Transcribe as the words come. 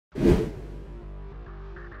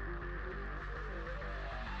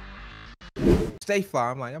Stay fly.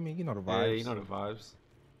 I'm like, I mean, you know the vibes. Yeah, you know the vibes.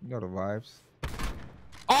 You know the vibes.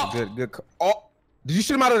 Oh, Good. Oh, did you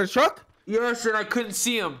shoot him out of the truck? yes, and I couldn't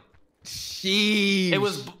see him. Sheesh. It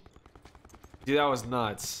was, dude, that was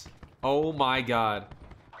nuts. Oh my god.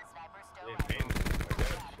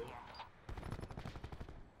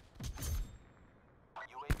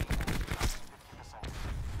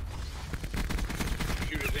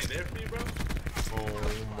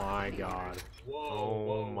 Oh my god.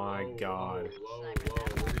 Oh my god.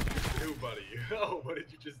 Whoa. What did you just do, buddy? Oh, what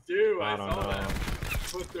did you just do? I don't know. That.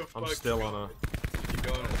 What the fuck? I'm still on a. Keep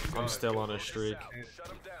going. I'm still on a streak.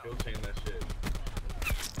 Kill chain that shit.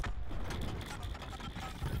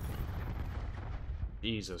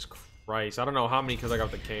 Jesus Christ. I don't know how many because I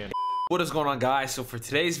got the can. What is going on, guys? So for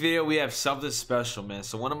today's video, we have something special, man.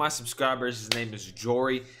 So one of my subscribers, his name is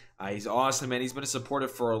Jory. He's awesome, man. He's been a supporter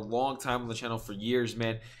for a long time on the channel, for years,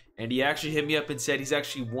 man. And he actually hit me up and said he's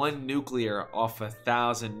actually 1 nuclear off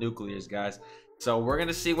 1,000 nuclears, guys. So we're going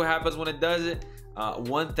to see what happens when it does it.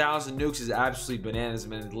 1,000 nukes is absolutely bananas,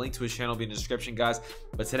 man. The link to his channel will be in the description, guys.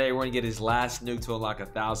 But today we're going to get his last nuke to unlock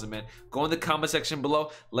 1,000, man. Go in the comment section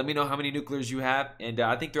below. Let me know how many nuclears you have. And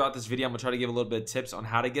I think throughout this video, I'm going to try to give a little bit of tips on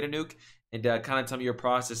how to get a nuke. And kind of tell me your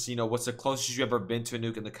process. You know, what's the closest you've ever been to a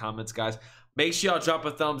nuke in the comments, guys. Make sure y'all drop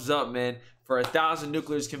a thumbs up, man. For 1,000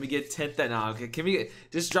 nuclears, can we get 10th? Nah, can we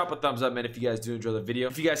just drop a thumbs up, man, if you guys do enjoy the video.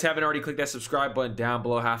 If you guys haven't already, click that subscribe button down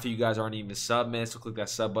below. Half of you guys aren't even sub, man, so click that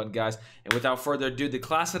sub button, guys. And without further ado, the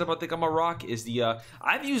class setup I think I'm gonna rock is the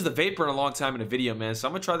I've used the Vapor in a long time in a video, man, so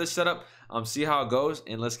I'm gonna try this setup, see how it goes,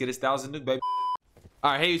 and let's get his 1,000 nuke, baby.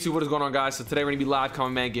 All right, hey YouTube, what is going on, guys? So today we're gonna be live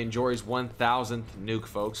coming, man, getting Jory's 1,000th nuke,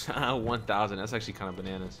 folks. 1,000, that's actually kind of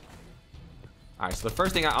bananas. All right, so the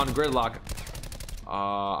first thing on gridlock,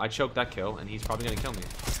 I choked that kill, and he's probably gonna kill me.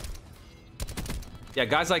 Yeah,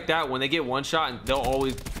 guys like that, when they get one shot, and they'll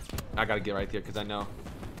always. I gotta get right there because I know.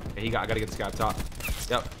 Okay, I gotta get this guy up top.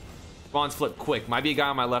 Yep. Spawns flip quick. Might be a guy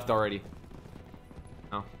on my left already.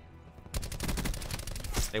 No.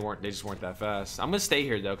 They weren't. They just weren't that fast. I'm gonna stay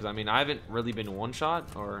here though, because I mean I haven't really been one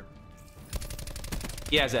shot or.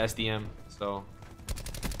 He has an SDM, so.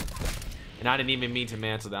 And I didn't even mean to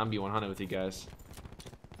mantle that. I'm be 100 with you guys.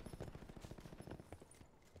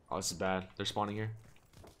 Oh, this is bad. They're spawning here.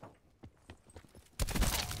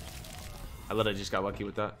 I literally just got lucky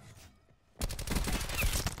with that.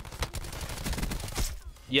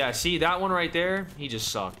 Yeah, see that one right there? He just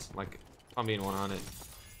sucked. Like, I'm being 100.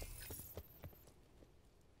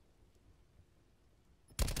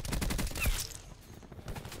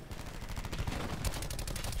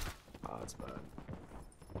 Oh, that's bad.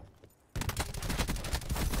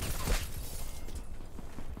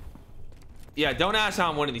 Yeah, don't ask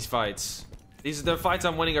how I'm winning these fights. The fights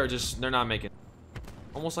I'm winning are just, they're not making.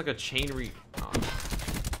 Almost like a chain re. Oh.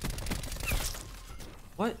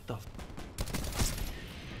 What the?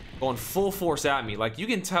 Going full force at me. Like, you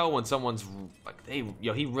can tell when someone's like,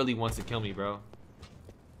 yo, he really wants to kill me, bro.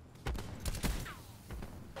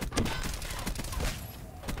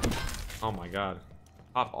 Oh my god.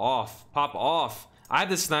 Pop off. Pop off. I have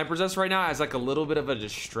this sniper's vest right now as like a little bit of a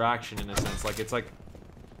distraction in a sense. Like, it's like.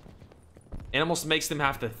 It almost makes them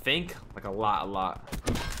have to think like a lot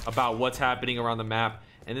about what's happening around the map,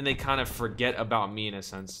 and then they kind of forget about me in a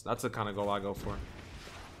sense. That's the kind of goal I go for.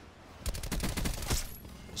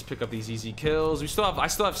 Just pick up these easy kills. I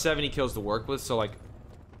still have 70 kills to work with, so like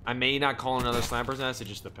I may not call another sniper's nest. It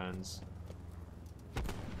just depends.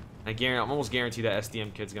 I'm almost guaranteed that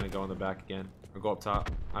SDM kid's gonna go in the back again or go up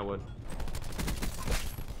top. I would.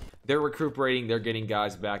 They're recuperating. They're getting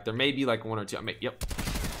guys back. There may be like 1 or 2. Yep.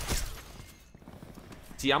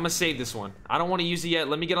 See, I'm gonna save this one. I don't want to use it yet.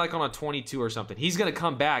 Let me get like on a 22 or something. He's gonna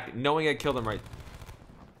come back knowing I killed him right.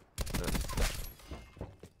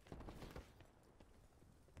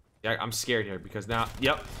 Yeah, I'm scared here because now.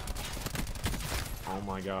 Yep. Oh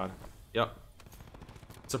my god. Yep.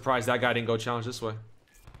 Surprised that guy didn't go challenge this way.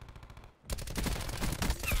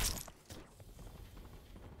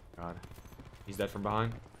 God. He's dead from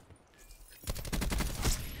behind.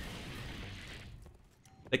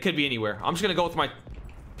 It could be anywhere. I'm just gonna go with my.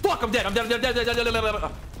 Fuck, I'm dead. I'm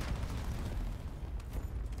dead.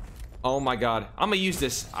 Oh my god. I'm gonna use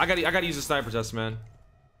this. I gotta use the sniper test, man.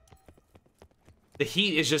 The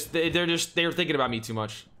heat is just they're thinking about me too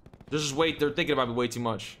much. They're thinking about me way too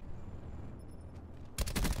much.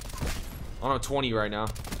 I'm on 20 right now.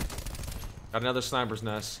 Got another sniper's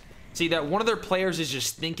nest. See that one of their players is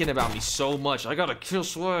just thinking about me so much. I gotta kill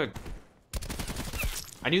Swagg.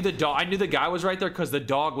 I knew the guy was right there because the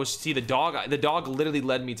dog was. See, the dog literally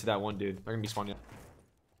led me to that one dude. They're gonna be spawning.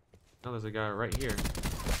 No, there's a guy right here.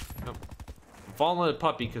 Nope. Follow the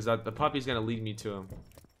puppy, because the puppy's gonna lead me to him.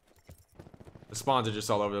 The spawns are just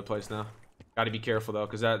all over the place now. Gotta be careful though,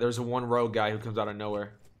 because there's a one rogue guy who comes out of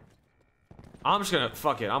nowhere. I'm just gonna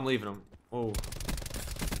fuck it. I'm leaving him. Oh.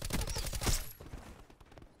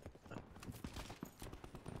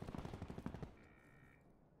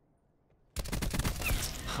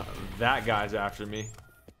 That guy's after me.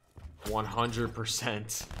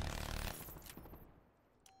 100%.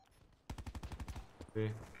 See?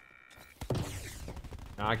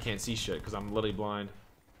 Now I can't see shit because I'm literally blind.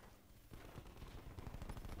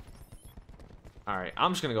 Alright,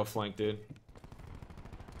 I'm just gonna go flank, dude.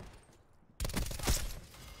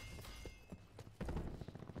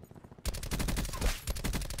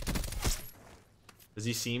 Does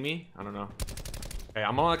he see me? I don't know. Okay,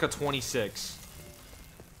 I'm on like a 26.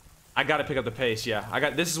 I gotta pick up the pace.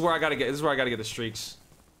 Yeah, this is where I gotta get. This is where I gotta get the streaks.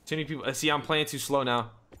 Too many people. See, I'm playing too slow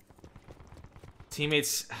now.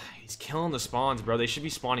 Teammates, he's killing the spawns, bro. They should be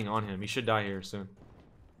spawning on him. He should die here soon.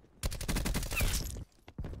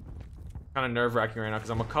 Kind of nerve-wracking right now because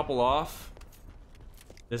I'm a couple off.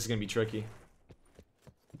 This is gonna be tricky.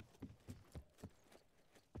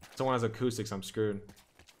 Someone has acoustics. I'm screwed.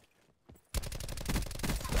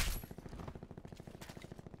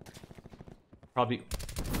 Probably.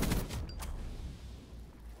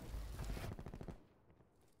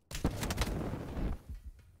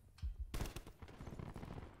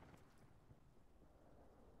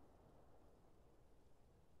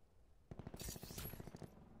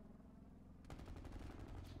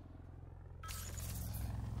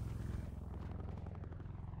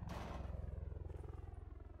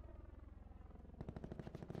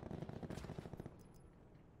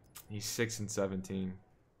 He's 6 and 17.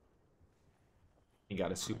 He got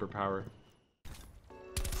a superpower.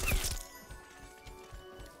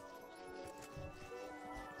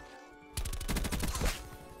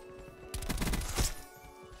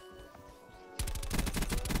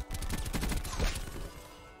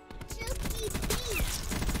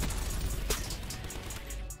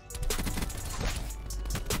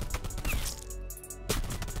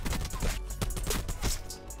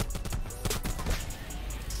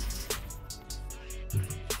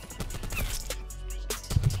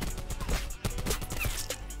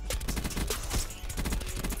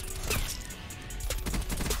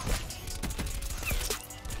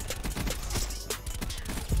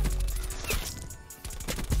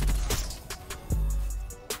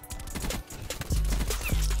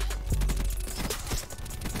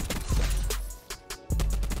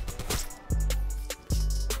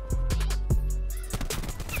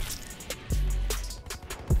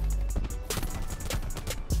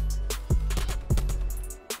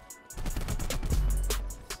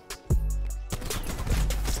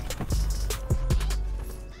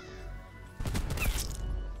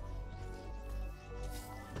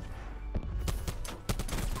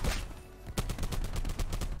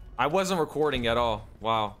 I wasn't recording at all.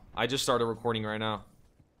 Wow. I just started recording right now.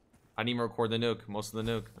 I didn't even record the nuke. Most of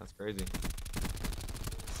the nuke. That's crazy.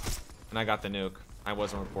 And I got the nuke. I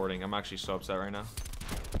wasn't recording. I'm actually so upset right now.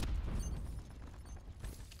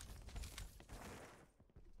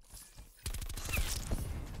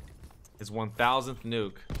 His 1000th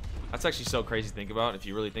nuke. That's actually so crazy to think about if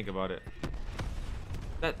you really think about it.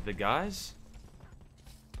 That the guys?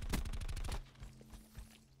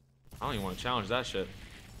 I don't even want to challenge that shit.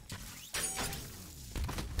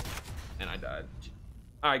 And I died.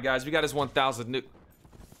 Alright guys, we got his 1000th nuke.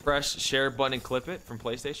 Press share button and clip it from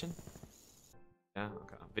PlayStation. Yeah,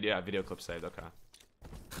 okay. Video clip saved, okay.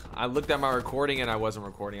 I looked at my recording and I wasn't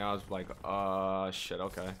recording. I was like, shit,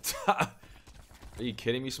 okay. Are you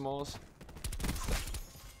kidding me, Smalls?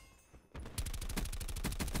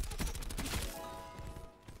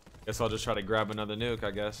 Guess I'll just try to grab another nuke,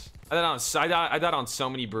 I guess. I died on so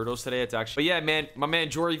many brutals today. It's actually, but yeah, man, my man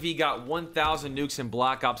Jory V got 1000 nukes in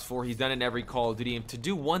Black Ops 4. He's done it in every Call of Duty. And to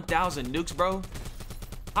do 1000 nukes, bro,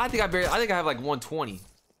 I think I have like 120.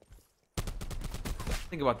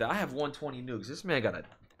 Think about that. I have 120 nukes. This man got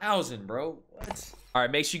 1000, bro. What? All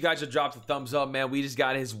right, make sure you guys just drop the thumbs up, man. We just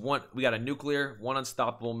got his one. We got a nuclear, one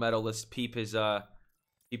unstoppable medal. Let's peep his stats.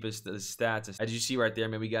 As you see right there,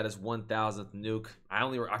 man, we got his 1000th nuke. I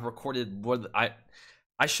recorded what I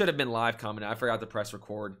should have been live commenting. I forgot to press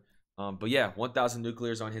record. But yeah, 1000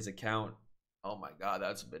 nuclears on his account. Oh my god,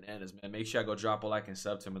 that's bananas, man. Make sure I go drop a like and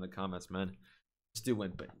sub to him in the comments, man. This dude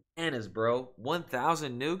went bananas, bro.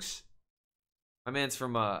 1000 nukes. My man's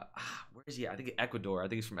from where is he? I think Ecuador. I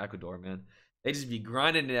think he's from Ecuador, man. They just be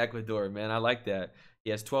grinding in Ecuador, man. I like that.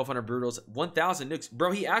 He has 1200 brutals, 1000 nukes,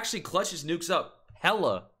 bro. He actually clutches nukes up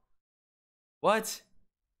hella. What?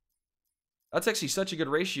 That's actually such a good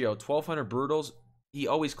ratio. 1,200 brutals. He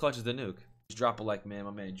always clutches the nuke. Just drop a like, man.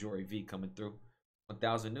 My man Jory V coming through.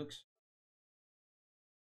 1,000 nukes.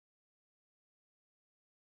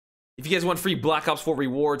 If you guys want free Black Ops 4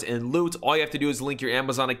 rewards and loot, all you have to do is link your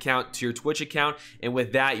Amazon account to your Twitch account, and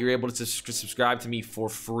with that, you're able to subscribe to me for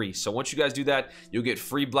free. So once you guys do that, you'll get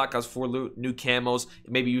free Black Ops 4 loot, new camos,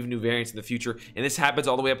 maybe even new variants in the future. And this happens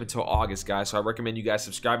all the way up until August, guys. So I recommend you guys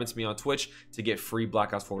subscribing to me on Twitch to get free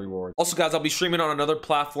Black Ops 4 rewards. Also, guys, I'll be streaming on another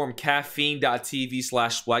platform,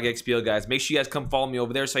 caffeine.tv/swaggxblyt, guys. Make sure you guys come follow me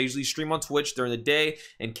over there. So I usually stream on Twitch during the day,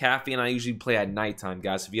 and Caffeine I usually play at nighttime,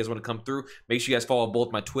 guys. So if you guys want to come through, make sure you guys follow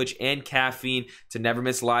both my Twitch and Caffeine to never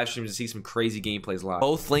miss live streams and see some crazy gameplays live.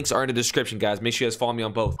 Both links are in the description, guys. Make sure you guys follow me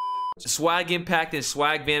on both. Swagg Impact and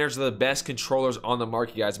Swagg Vanners are the best controllers on the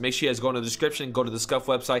market, guys. Make sure you guys go in the description, go to the Scuff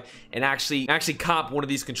website, and actually comp one of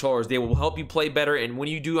these controllers. They will help you play better, and when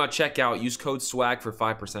you do on checkout, use code SWAGG for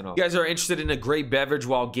 5% off. If you guys are interested in a great beverage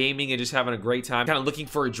while gaming and just having a great time, kind of looking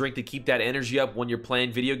for a drink to keep that energy up when you're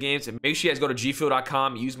playing video games, and make sure you guys go to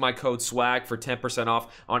gfuel.com, use my code SWAGG for 10%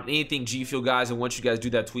 off on anything G Fuel, guys. And once you guys do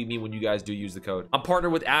that, tweet me when you guys do use the code. I'm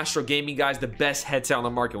partnered with Astro Gaming, guys, the best headset on the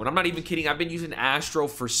market. When I'm not even kidding, I've been using Astro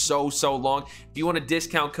for so long. If you want a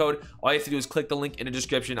discount code, all you have to do is click the link in the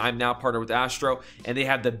description. I'm now partnered with Astro, and they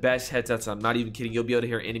have the best headsets. I'm not even kidding. You'll be able to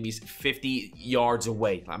hear enemies 50 yards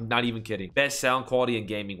away. I'm not even kidding. Best sound quality in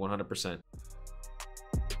gaming, 100%.